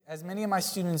As many of my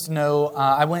students know,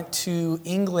 I went to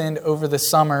England over the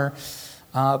summer,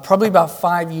 probably about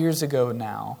 5 years ago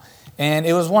now. And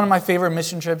it was one of my favorite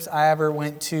mission trips I ever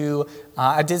went to.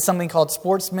 I did something called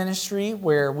sports ministry,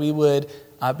 where we would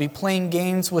be playing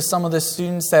games with some of the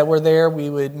students that were there. We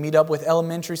would meet up with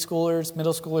elementary schoolers,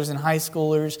 middle schoolers, and high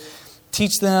schoolers,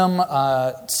 teach them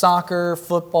soccer,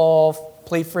 football,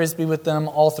 play frisbee with them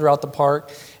all throughout the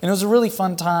park. And it was a really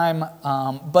fun time,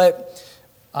 but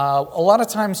a lot of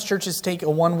times churches take a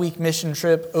 1-week mission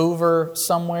trip over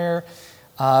somewhere.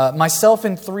 Myself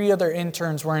and 3 other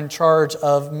interns were in charge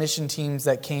of mission teams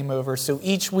that came over. So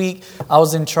each week I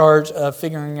was in charge of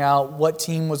figuring out what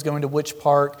team was going to which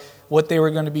park, what they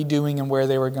were going to be doing, and where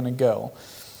they were going to go.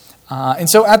 And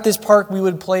so at this park we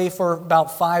would play for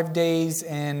about 5 days,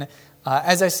 and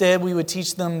as I said, we would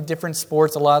teach them different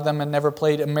sports. A lot of them had never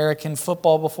played American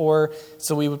football before,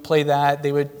 so we would play that.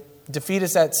 They would defeat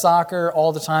us at soccer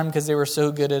all the time because they were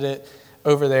so good at it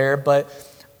over there. But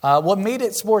what made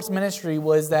it sports ministry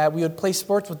was that we would play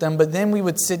sports with them, but then we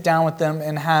would sit down with them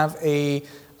and have a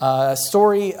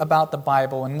story about the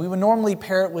Bible. And we would normally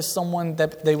pair it with someone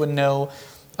that they would know,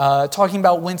 talking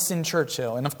about Winston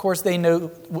Churchill. And of course they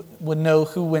would know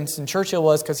who Winston Churchill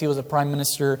was because he was a prime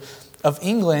minister of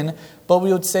England. But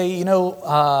we would say,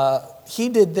 he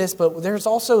did this, but there's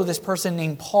also this person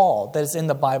named Paul that is in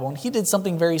the Bible, and he did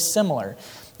something very similar.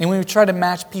 And we would try to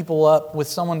match people up with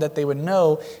someone that they would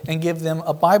know and give them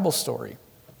a Bible story.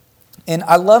 And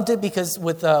I loved it because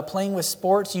with playing with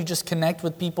sports, you just connect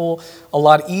with people a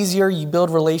lot easier. You build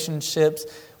relationships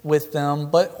with them.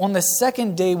 But on the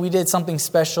second day, we did something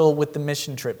special with the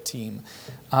mission trip team.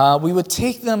 We would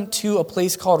take them to a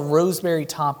place called Roseberry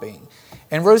Topping.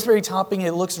 And Roseberry Topping,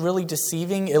 it looks really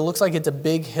deceiving. It looks like it's a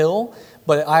big hill,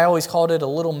 but I always called it a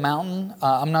little mountain.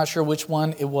 I'm not sure which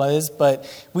one it was, but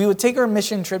we would take our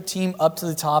mission trip team up to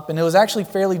the top, and it was actually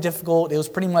fairly difficult. It was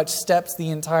pretty much steps the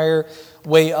entire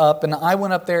way up, and I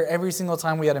went up there every single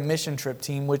time we had a mission trip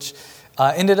team, which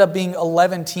ended up being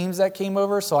 11 teams that came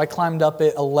over, so I climbed up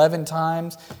it 11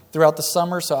 times throughout the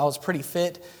summer, so I was pretty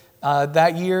fit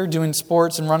that year, doing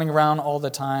sports and running around all the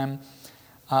time.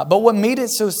 But what made it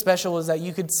so special was that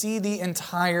you could see the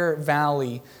entire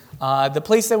valley. The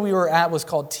place that we were at was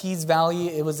called Tees Valley.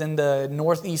 It was in the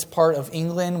northeast part of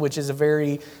England, which is a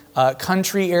very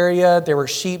country area. There were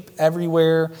sheep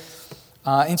everywhere.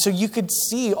 And so you could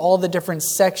see all the different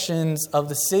sections of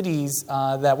the cities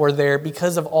that were there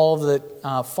because of all of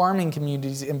the farming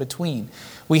communities in between.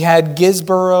 We had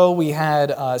Gisborough, we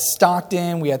had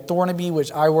Stockton, we had Thornaby,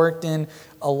 which I worked in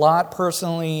a lot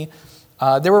personally.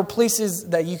 There were places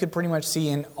that you could pretty much see,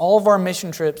 and all of our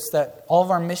mission trip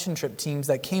teams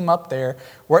that came up there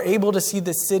were able to see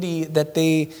the city that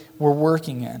they were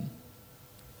working in.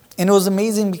 And it was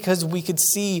amazing because we could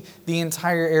see the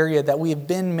entire area that we have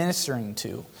been ministering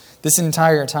to this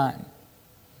entire time.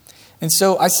 And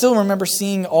so I still remember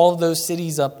seeing all of those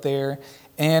cities up there.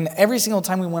 And every single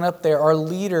time we went up there, our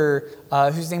leader,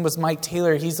 whose name was Mike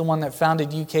Taylor, he's the one that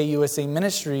founded UK USA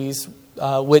Ministries,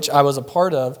 which I was a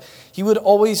part of, he would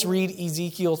always read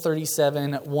Ezekiel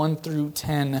 37, 1 through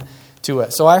 10 to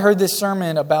us. So I heard this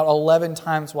sermon about 11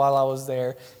 times while I was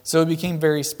there, so it became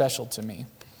very special to me.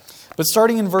 But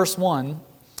starting in verse 1,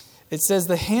 it says,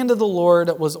 "The hand of the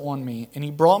Lord was on me, and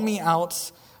he brought me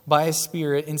out by his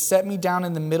Spirit and set me down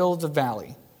in the middle of the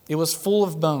valley. It was full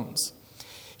of bones.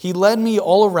 He led me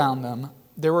all around them.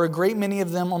 There were a great many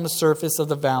of them on the surface of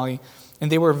the valley, and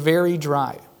they were very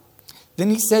dry. Then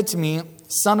he said to me,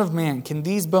 'Son of man, can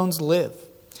these bones live?'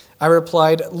 I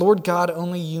replied, 'Lord God,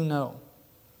 only you know.'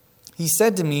 He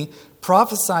said to me,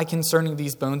 'Prophesy concerning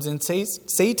these bones and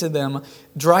say to them,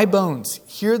 dry bones,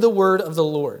 hear the word of the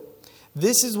Lord.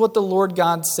 This is what the Lord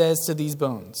God says to these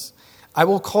bones. I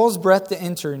will cause breath to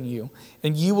enter in you,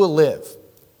 and you will live.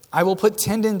 I will put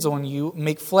tendons on you,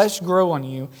 make flesh grow on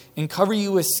you, and cover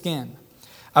you with skin.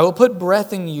 I will put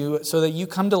breath in you so that you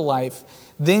come to life.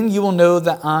 Then you will know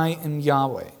that I am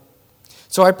Yahweh.'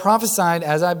 So I prophesied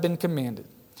as I've been commanded.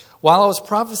 While I was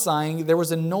prophesying, there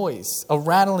was a noise, a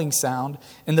rattling sound,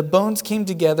 and the bones came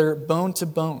together, bone to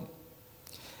bone.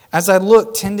 As I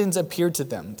looked, tendons appeared to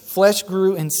them. Flesh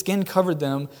grew and skin covered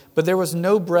them, but there was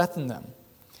no breath in them.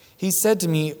 He said to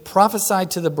me, 'Prophesy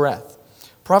to the breath.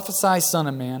 Prophesy, son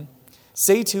of man.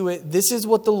 Say to it, this is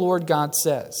what the Lord God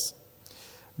says.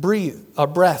 Breathe a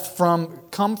breath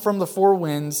come from the 4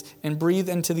 winds and breathe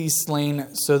into these slain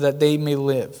so that they may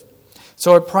live.'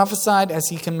 So I prophesied as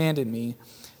he commanded me.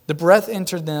 The breath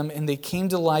entered them, and they came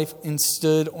to life and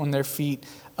stood on their feet,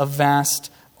 a vast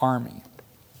army."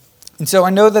 And so I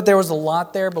know that there was a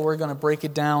lot there, but we're going to break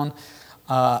it down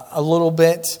a little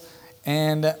bit.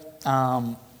 And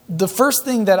the first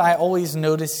thing that I always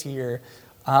noticed here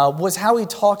was how he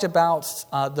talked about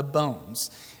the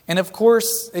bones. And of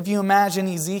course, if you imagine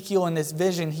Ezekiel in this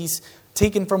vision, he's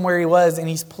taken from where he was and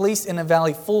he's placed in a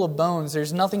valley full of bones.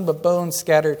 There's nothing but bones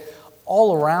scattered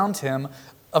all around him.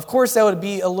 Of course, that would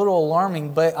be a little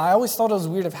alarming, but I always thought it was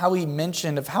weird of how he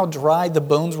mentioned of how dry the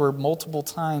bones were multiple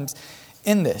times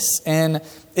in this. And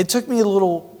it took me a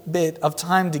little bit of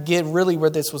time to get really where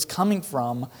this was coming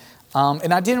from.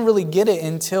 And I didn't really get it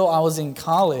until I was in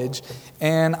college.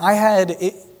 And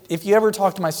if you ever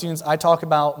talk to my students, I talk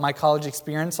about my college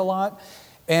experience a lot.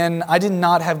 And I did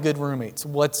not have good roommates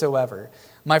whatsoever.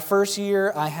 My first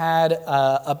year, I had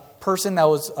a person that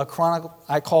was a chronic,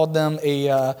 I called them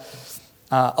a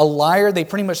liar. They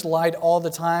pretty much lied all the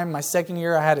time. My second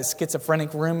year, I had a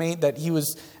schizophrenic roommate that he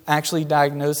was actually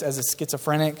diagnosed as a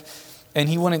schizophrenic. And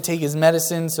he wouldn't take his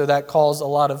medicine, so that caused a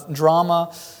lot of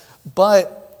drama.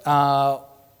 But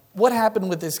what happened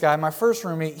with this guy, my first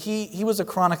roommate, he was a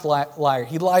chronic liar.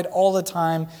 He lied all the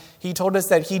time. He told us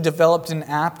that he developed an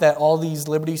app that all these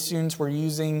Liberty students were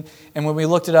using. And when we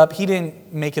looked it up, he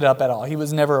didn't make it up at all. He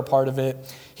was never a part of it.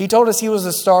 He told us he was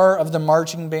a star of the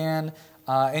marching band.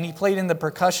 And he played in the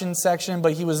percussion section,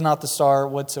 but he was not the star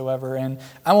whatsoever. And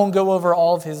I won't go over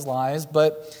all of his lies,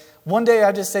 but one day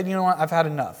I just said, you know what, I've had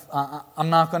enough. I'm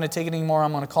not going to take it anymore.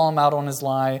 I'm going to call him out on his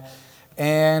lie.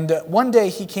 And one day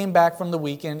he came back from the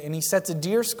weekend and he sets a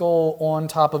deer skull on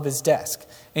top of his desk.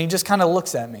 And he just kind of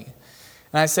looks at me.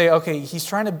 And I say, okay, he's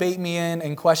trying to bait me in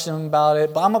and question him about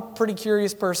it. But I'm a pretty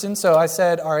curious person. So I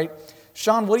said, all right,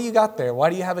 Sean, what do you got there? Why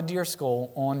do you have a deer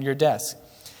skull on your desk?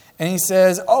 And he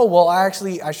says, oh, well,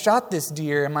 I shot this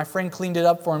deer and my friend cleaned it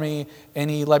up for me and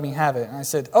he let me have it. And I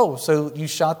said, oh, so you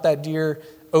shot that deer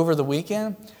over the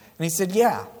weekend? And he said,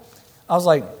 yeah. I was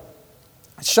like,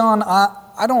 Sean,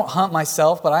 I don't hunt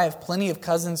myself, but I have plenty of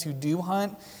cousins who do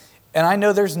hunt. And I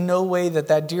know there's no way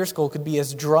that deer skull could be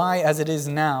as dry as it is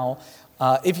now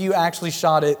if you actually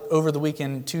shot it over the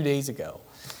weekend 2 days ago.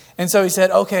 And so he said,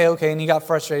 okay. And he got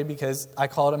frustrated because I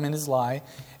called him in his lie.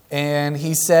 And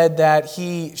he said that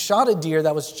he shot a deer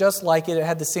that was just like it. It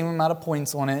had the same amount of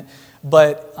points on it.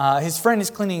 But his friend is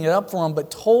cleaning it up for him,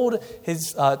 but told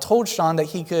Sean that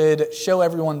he could show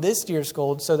everyone this deer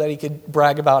skull so that he could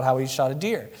brag about how he shot a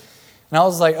deer. And I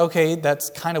was like, okay, that's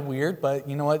kind of weird, but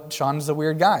you know what? Sean's a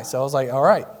weird guy. So I was like, all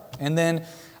right. And then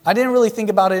I didn't really think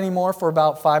about it anymore for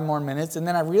about 5 more minutes. And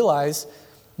then I realized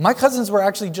my cousins were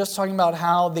actually just talking about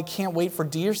how they can't wait for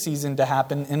deer season to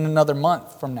happen in another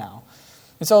month from now.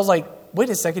 And so I was like, wait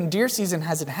a second, deer season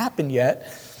hasn't happened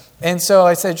yet. And so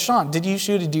I said, Sean, did you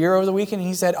shoot a deer over the weekend? And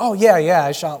he said, oh, yeah,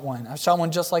 I shot one. I shot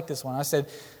one just like this one. I said,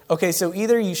 okay, so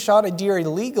either you shot a deer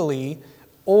illegally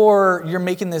or you're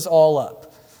making this all up.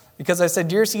 Because I said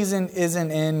deer season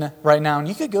isn't in right now, and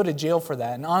you could go to jail for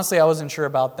that. And honestly, I wasn't sure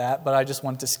about that, but I just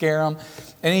wanted to scare him.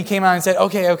 And he came out and said,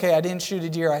 okay, I didn't shoot a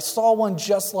deer. I saw one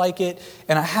just like it,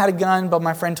 and I had a gun, but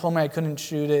my friend told me I couldn't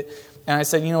shoot it. And I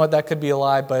said, you know what, that could be a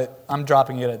lie, but I'm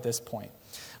dropping it at this point.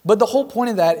 But the whole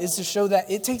point of that is to show that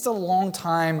it takes a long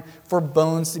time for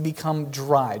bones to become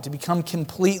dry, to become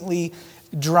completely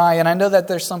dry. And I know that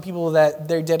there's some people that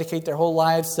they dedicate their whole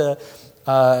lives to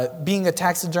being a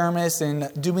taxidermist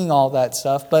and doing all that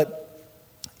stuff, but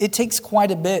it takes quite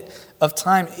a bit of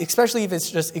time, especially if it's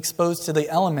just exposed to the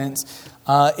elements.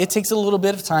 It takes a little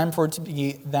bit of time for it to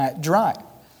be that dry.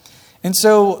 And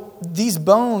so these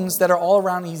bones that are all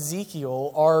around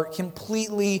Ezekiel are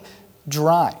completely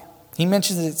dry. He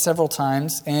mentions it several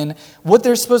times, and what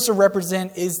they're supposed to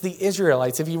represent is the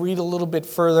Israelites. If you read a little bit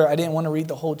further, I didn't want to read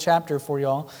the whole chapter for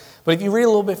y'all, but if you read a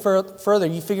little bit further,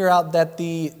 you figure out that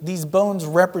these bones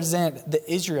represent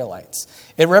the Israelites.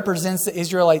 It represents the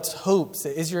Israelites' hopes,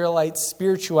 the Israelites'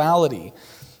 spirituality,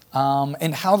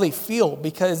 and how they feel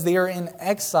because they are in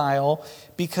exile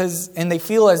and they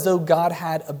feel as though God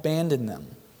had abandoned them.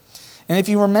 And if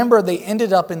you remember, they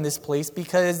ended up in this place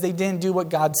because they didn't do what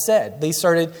God said. They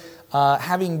started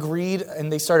having greed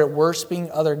and they started worshiping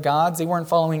other gods. They weren't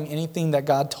following anything that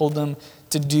God told them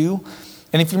to do.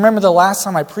 And if you remember the last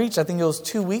time I preached, I think it was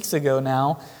 2 weeks ago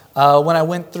now, when I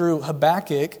went through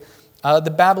Habakkuk,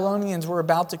 the Babylonians were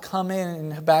about to come in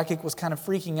and Habakkuk was kind of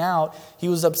freaking out. He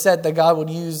was upset that God would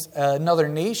use another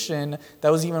nation that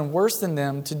was even worse than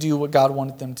them to do what God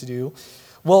wanted them to do.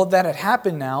 Well, that had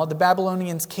happened now. The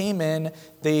Babylonians came in,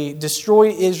 they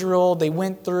destroyed Israel, they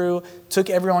went through,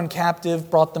 took everyone captive,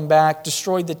 brought them back,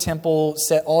 destroyed the temple,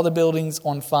 set all the buildings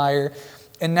on fire.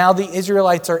 And now the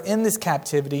Israelites are in this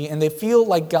captivity and they feel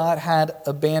like God had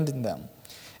abandoned them.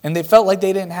 And they felt like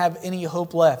they didn't have any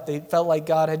hope left. They felt like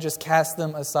God had just cast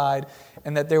them aside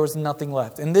and that there was nothing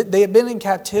left. And they had been in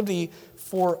captivity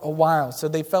for a while. So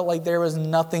they felt like there was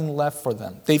nothing left for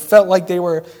them. They felt like they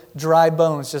were dry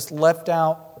bones, just left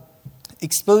out,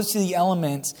 exposed to the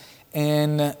elements,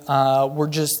 and were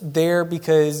just there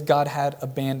because God had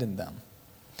abandoned them.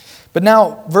 But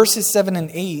now, verses 7 and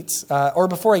 8, or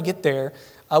before I get there,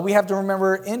 we have to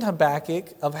remember in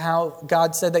Habakkuk of how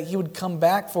God said that he would come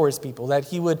back for his people, that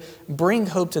he would bring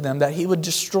hope to them, that he would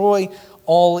destroy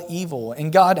all evil.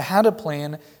 And God had a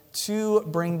plan to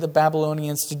bring the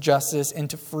Babylonians to justice and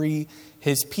to free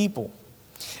his people.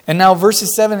 And now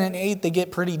verses 7 and 8, they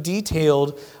get pretty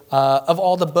detailed of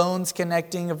all the bones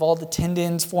connecting, of all the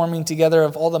tendons forming together,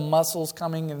 of all the muscles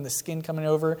coming and the skin coming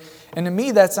over. And to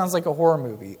me, that sounds like a horror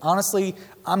movie. Honestly,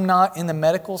 I'm not in the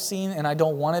medical scene, and I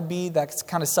don't want to be. That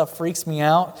kind of stuff freaks me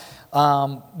out.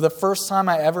 The first time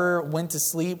I ever went to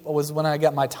sleep was when I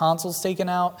got my tonsils taken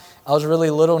out. I was really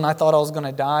little, and I thought I was going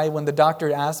to die. When the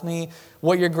doctor asked me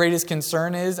what your greatest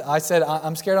concern is, I said,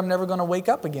 I'm scared I'm never going to wake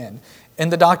up again.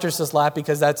 And the doctors just laughed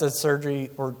because that's a surgery,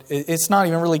 or it's not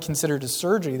even really considered a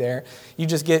surgery there. You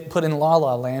just get put in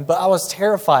la-la land. But I was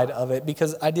terrified of it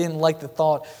because I didn't like the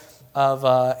thought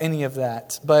of any of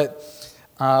that. But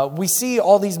we see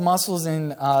all these muscles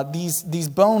and these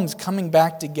bones coming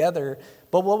back together.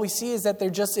 But what we see is that they're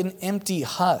just an empty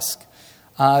husk.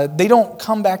 They don't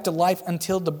come back to life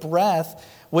until the breath,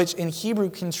 which in Hebrew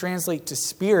can translate to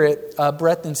spirit.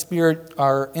 Breath and spirit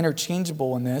are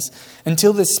interchangeable in this,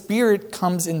 until the spirit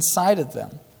comes inside of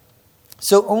them.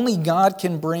 So only God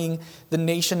can bring the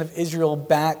nation of Israel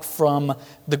back from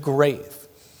the grave.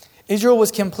 Israel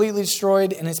was completely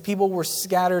destroyed, and his people were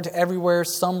scattered everywhere.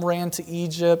 Some ran to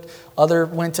Egypt, others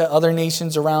went to other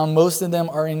nations around. Most of them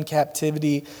are in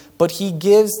captivity, but he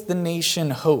gives the nation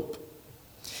hope.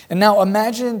 And now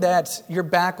imagine that you're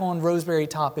back on Roseberry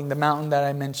Topping, the mountain that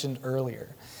I mentioned earlier.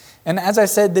 And as I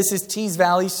said, this is Tees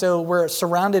Valley, so we're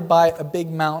surrounded by a big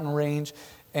mountain range.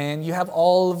 And you have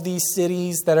all of these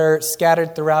cities that are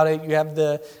scattered throughout it. You have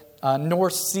the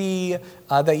North Sea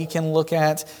that you can look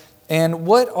at. And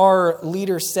what our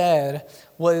leader said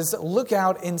was, look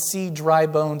out and see dry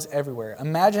bones everywhere.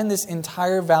 Imagine this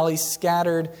entire valley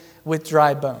scattered with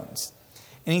dry bones.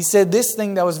 And he said this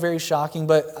thing that was very shocking,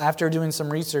 but after doing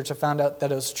some research, I found out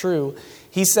that it was true.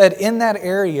 He said in that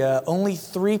area, only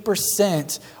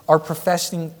 3% are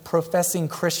professing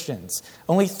Christians.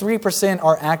 Only 3%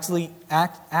 are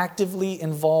actively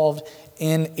involved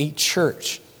in a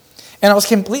church. And I was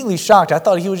completely shocked. I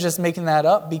thought he was just making that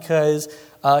up because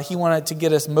he wanted to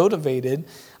get us motivated,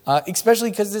 especially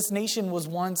because this nation was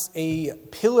once a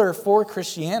pillar for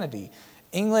Christianity.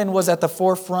 England was at the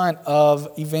forefront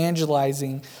of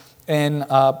evangelizing and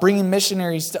bringing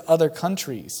missionaries to other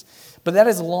countries. But that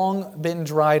has long been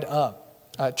dried up.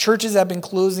 Churches have been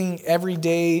closing every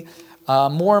day,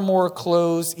 more and more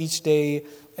close each day,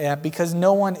 because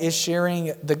no one is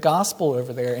sharing the gospel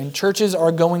over there. And churches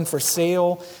are going for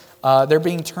sale. They're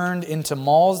being turned into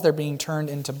malls. They're being turned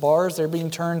into bars. They're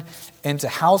being turned into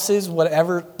houses,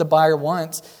 whatever the buyer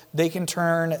wants. They can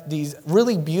turn these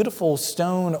really beautiful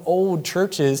stone old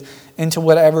churches into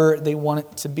whatever they want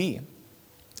it to be.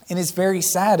 And it's very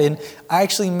sad. And I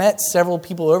actually met several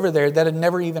people over there that had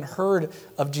never even heard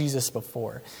of Jesus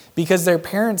before because their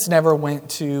parents never went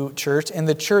to church, and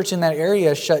the church in that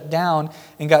area shut down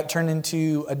and got turned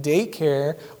into a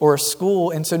daycare or a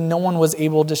school, and so no one was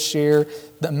able to share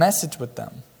the message with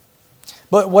them.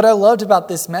 But what I loved about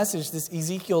this message, this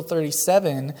Ezekiel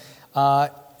 37,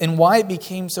 and why it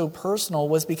became so personal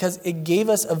was because it gave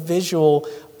us a visual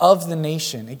of the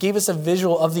nation. It gave us a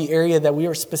visual of the area that we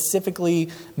were specifically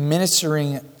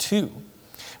ministering to.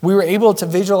 We were able to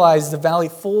visualize the valley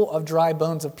full of dry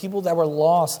bones of people that were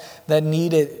lost that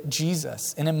needed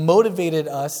Jesus. And it motivated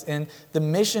us and the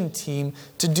mission team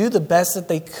to do the best that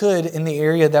they could in the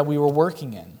area that we were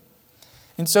working in.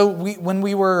 And so when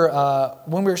we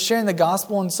were sharing the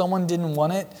gospel and someone didn't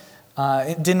want it,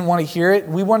 didn't want to hear it,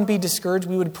 we wouldn't be discouraged.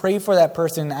 We would pray for that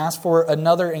person and ask for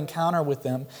another encounter with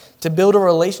them to build a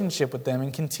relationship with them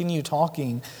and continue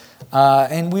talking.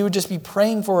 And we would just be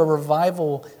praying for a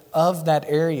revival of that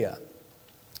area.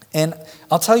 And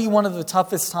I'll tell you, one of the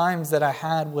toughest times that I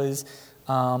had was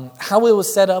how it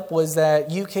was set up was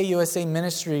that UK USA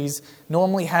Ministries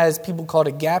normally has people called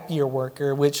a gap year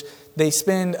worker, which they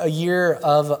spend a year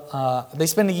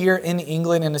in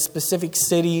England in a specific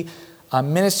city,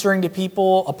 ministering to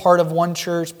people, a part of one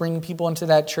church, bringing people into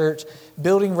that church,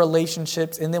 building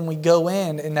relationships, and then we go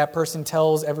in and that person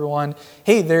tells everyone,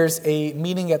 hey, there's a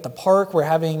meeting at the park, we're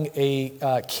having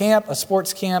a camp, a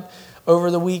sports camp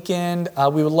over the weekend,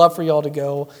 we would love for y'all to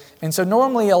go. And so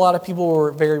normally a lot of people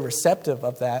were very receptive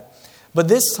of that. But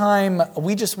this time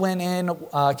we just went in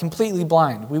completely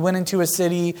blind. We went into a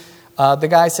city, The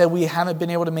guy said, we haven't been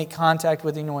able to make contact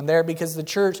with anyone there because the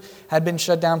church had been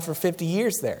shut down for 50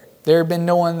 years there. There had been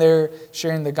no one there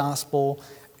sharing the gospel.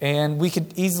 And we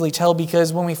could easily tell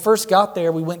because when we first got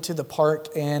there, we went to the park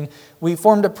and we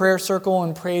formed a prayer circle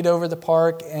and prayed over the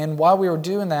park. And while we were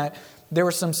doing that, there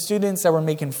were some students that were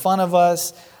making fun of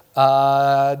us.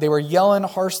 They were yelling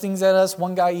harsh things at us.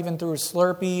 One guy even threw a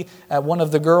Slurpee at one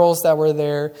of the girls that were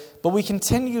there. But we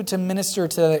continued to minister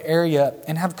to the area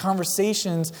and have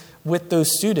conversations with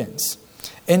those students.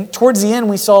 And towards the end,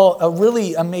 we saw a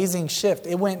really amazing shift.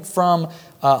 It went from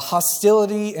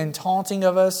hostility and taunting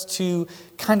of us to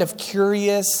kind of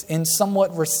curious and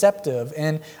somewhat receptive.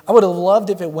 And I would have loved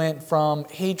if it went from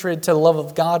hatred to the love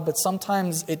of God, but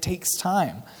sometimes it takes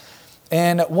time.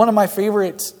 And one of my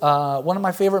favorite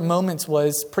moments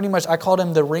was pretty much, I called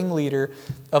him the ringleader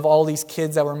of all these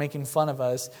kids that were making fun of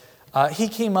us. He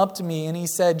came up to me and he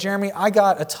said, Jeremy, I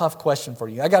got a tough question for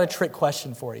you. I got a trick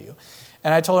question for you.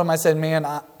 And I told him, I said, man,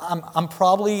 I'm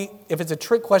probably, if it's a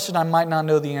trick question, I might not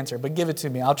know the answer, but give it to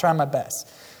me. I'll try my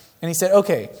best. And he said,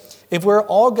 okay, if we're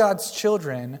all God's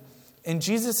children and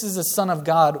Jesus is the Son of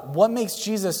God, what makes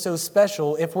Jesus so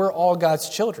special if we're all God's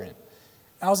children?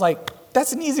 And I was like,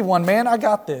 that's an easy one, man. I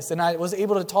got this. And I was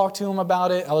able to talk to him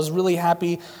about it. I was really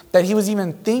happy that he was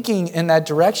even thinking in that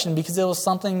direction because it was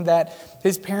something that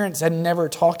his parents had never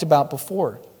talked about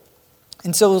before.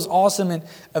 And so it was awesome. And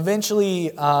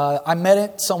eventually I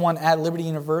met someone at Liberty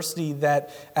University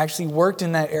that actually worked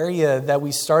in that area that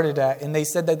we started at. And they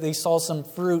said that they saw some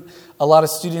fruit. A lot of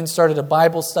students started a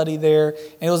Bible study there.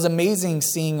 And it was amazing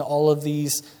seeing all of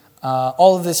this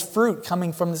fruit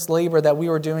coming from this labor that we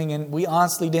were doing. And we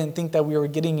honestly didn't think that we were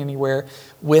getting anywhere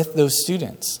with those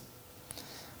students.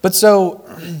 But so,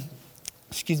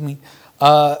 excuse me.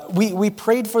 We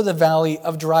prayed for the valley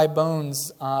of dry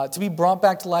bones to be brought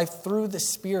back to life through the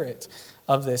Spirit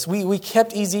of this. We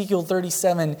kept Ezekiel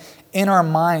 37 in our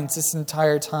minds this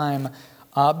entire time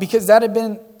because that had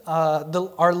been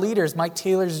our leaders, Mike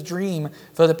Taylor's dream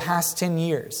for the past 10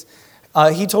 years.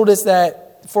 He told us that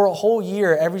for a whole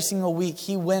year, every single week,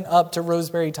 he went up to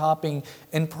Roseberry Topping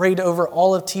and prayed over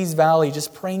all of Tees Valley,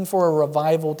 just praying for a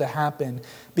revival to happen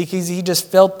because he just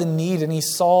felt the need and he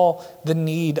saw the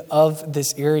need of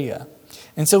this area.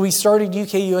 And so he started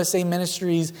UK USA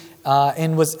Ministries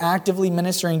and was actively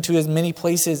ministering to as many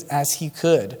places as he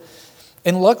could.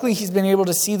 And luckily, he's been able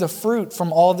to see the fruit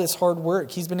from all this hard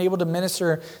work. He's been able to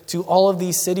minister to all of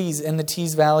these cities in the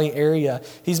Tees Valley area.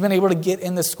 He's been able to get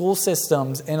in the school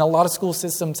systems, and a lot of school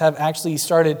systems have actually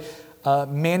started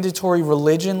mandatory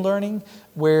religion learning,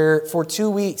 where for 2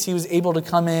 weeks he was able to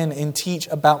come in and teach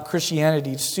about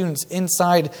Christianity to students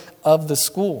inside of the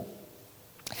school.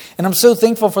 And I'm so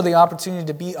thankful for the opportunity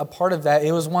to be a part of that.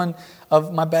 It was one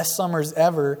of my best summers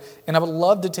ever, and I would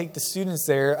love to take the students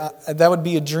there. That would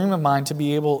be a dream of mine to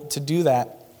be able to do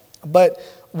that. But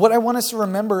what I want us to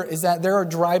remember is that there are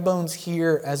dry bones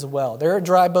here as well. There are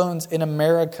dry bones in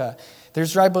America.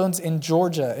 There's dry bones in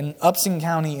Georgia, in Upson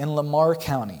County, in Lamar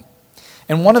County.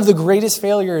 And one of the greatest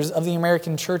failures of the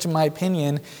American church, in my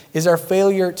opinion, is our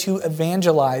failure to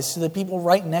evangelize to the people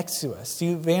right next to us, to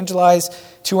evangelize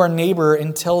to our neighbor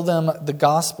and tell them the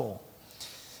gospel.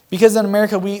 Because in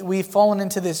America, we've fallen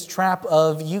into this trap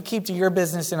of you keep to your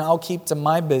business and I'll keep to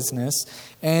my business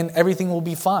and everything will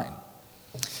be fine.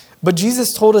 But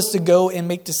Jesus told us to go and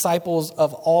make disciples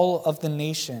of all of the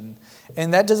nation.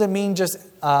 And that doesn't mean just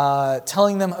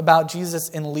telling them about Jesus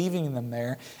and leaving them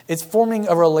there. It's forming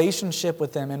a relationship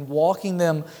with them and walking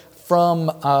them from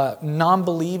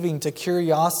non-believing to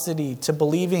curiosity to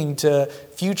believing to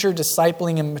future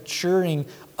discipling and maturing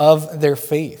of their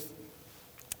faith.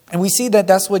 And we see that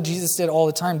that's what Jesus did all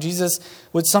the time. Jesus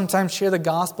would sometimes share the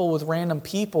gospel with random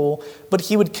people, but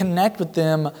he would connect with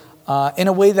them in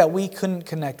a way that we couldn't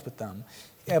connect with them.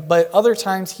 But other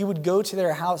times he would go to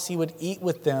their house, he would eat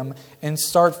with them and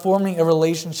start forming a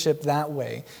relationship that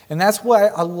way. And that's why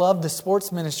I love the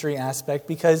sports ministry aspect,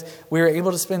 because we were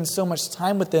able to spend so much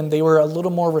time with them. They were a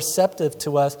little more receptive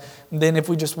to us than if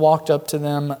we just walked up to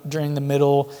them in the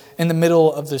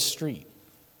middle of the street.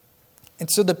 And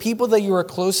so the people that you are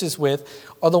closest with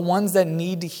are the ones that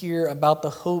need to hear about the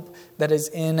hope that is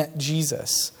in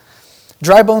Jesus.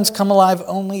 Dry bones come alive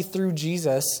only through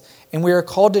Jesus, and we are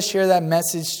called to share that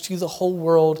message to the whole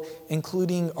world,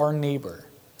 including our neighbor.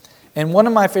 And one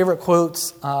of my favorite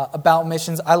quotes about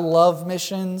missions, I love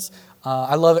missions.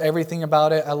 I love everything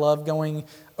about it. I love going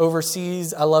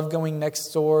overseas. I love going next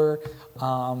door.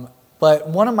 But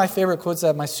one of my favorite quotes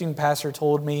that my student pastor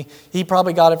told me, he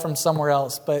probably got it from somewhere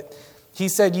else, but he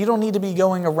said, you don't need to be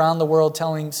going around the world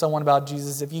telling someone about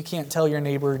Jesus if you can't tell your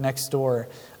neighbor next door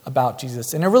about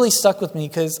Jesus. And it really stuck with me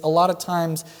because a lot of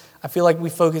times I feel like we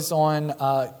focus on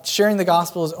sharing the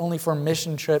gospel is only for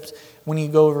mission trips when you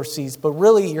go overseas. But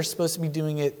really, you're supposed to be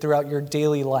doing it throughout your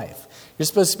daily life. You're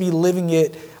supposed to be living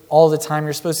it all the time.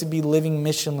 You're supposed to be living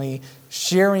missionally,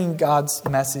 sharing God's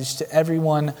message to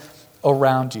everyone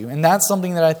around you. And that's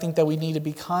something that I think that we need to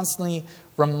be constantly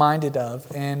reminded of.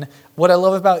 And what I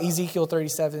love about Ezekiel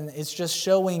 37 is just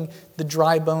showing the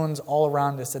dry bones all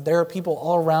around us, that there are people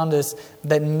all around us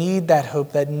that need that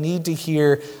hope, that need to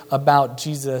hear about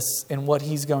Jesus and what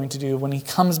he's going to do when he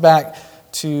comes back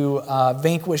to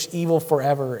vanquish evil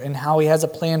forever, and how he has a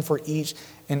plan for each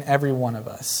and every one of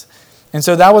us. And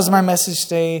so that was my message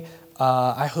today.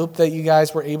 I hope that you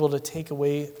guys were able to take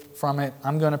away from it.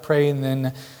 I'm going to pray, and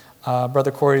then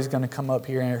Brother Corey is going to come up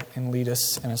here and lead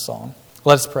us in a song.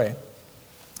 Let us pray.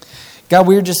 God,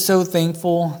 we're just so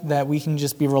thankful that we can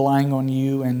just be relying on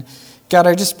you. And God,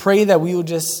 I just pray that we will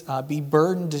just be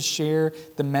burdened to share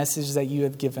the message that you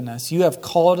have given us. You have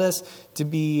called us to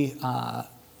be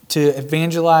to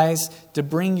evangelize, to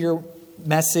bring your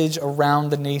message around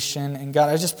the nation. And God,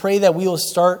 I just pray that we will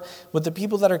start with the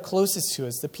people that are closest to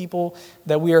us, the people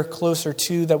that we are closer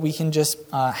to, that we can just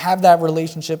have that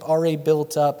relationship already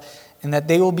built up, and that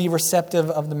they will be receptive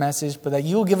of the message, but that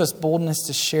you will give us boldness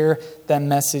to share that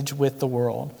message with the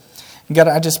world. And God,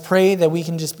 I just pray that we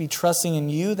can just be trusting in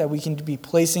you, that we can be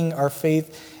placing our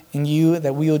faith in you,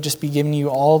 that we will just be giving you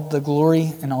all the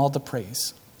glory and all the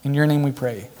praise. In your name we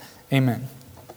pray. Amen.